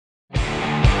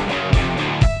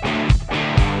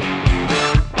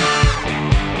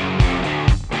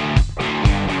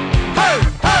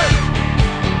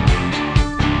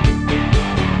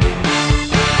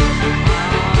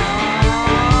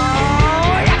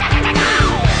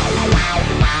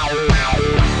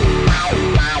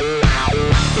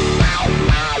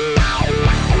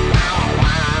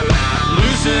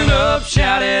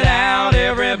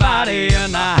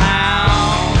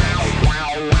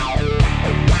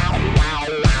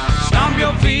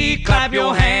feet, clap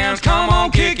your hands, come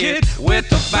on, kick it with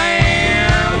the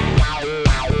band.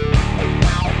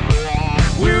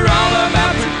 We're all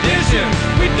about tradition,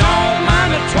 we don't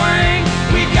mind a twang.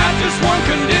 We got just one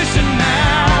condition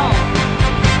now.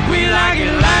 We like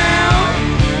it loud,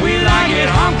 we like it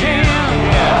honking.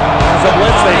 There's a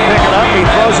blitz, they pick it up, he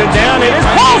throws it down, it is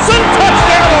Paulson,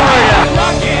 touchdown Oregon!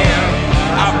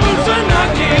 Our boots are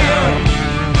knocking,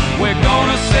 we're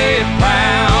gonna say it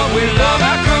proud. We love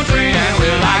our country and we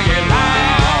like it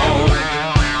loud.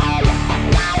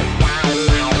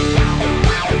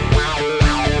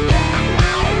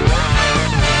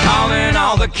 Calling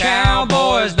all the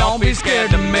cowboys, don't be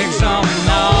scared to make some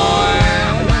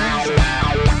noise.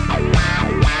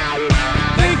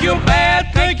 Think you're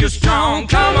bad, think you're strong,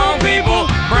 come on people,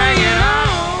 bring it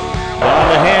on. On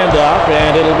the handoff,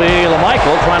 and it'll be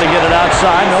LaMichael trying to get it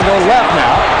outside. He'll go left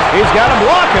now. He's got a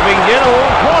block. If he can get a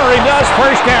little corner, he does.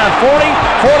 First down, 40,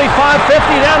 45,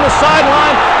 50 down the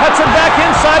sideline. Cuts it back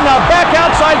inside. Now back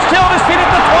outside. Still on his feet at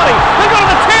the 20. They go to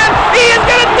the 10. He is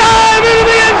going to dive into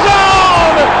the end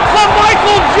zone.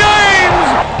 LaMichael James.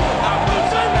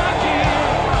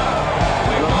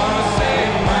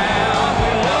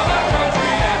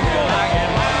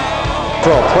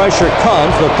 Throw pressure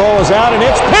comes, the throw is out and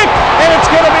it's picked, and it's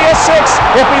going to be a 6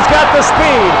 if he's got the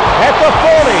speed. At the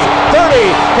 40, 30,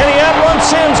 can he outrun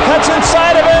Sims? Cuts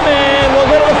inside of him and we'll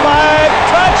go to the 5.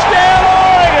 Touchdown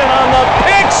Oregon on the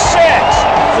pick 6.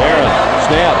 There,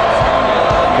 snap.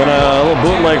 Gonna a little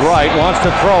bootleg right, wants to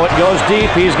throw it, goes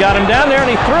deep. He's got him down there and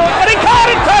he threw it, but he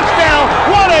caught it. Touchdown!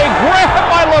 What a grab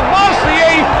by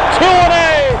Lavoisier,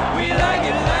 2-A.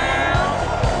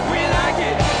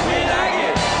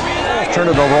 Turn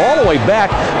it over all the way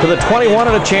back to the 21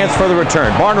 and a chance for the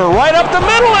return. Barner right up the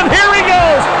middle, and here he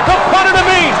goes. The punter to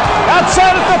beat.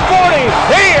 Outside at the 40.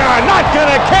 They are not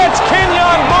going to catch Kenyon.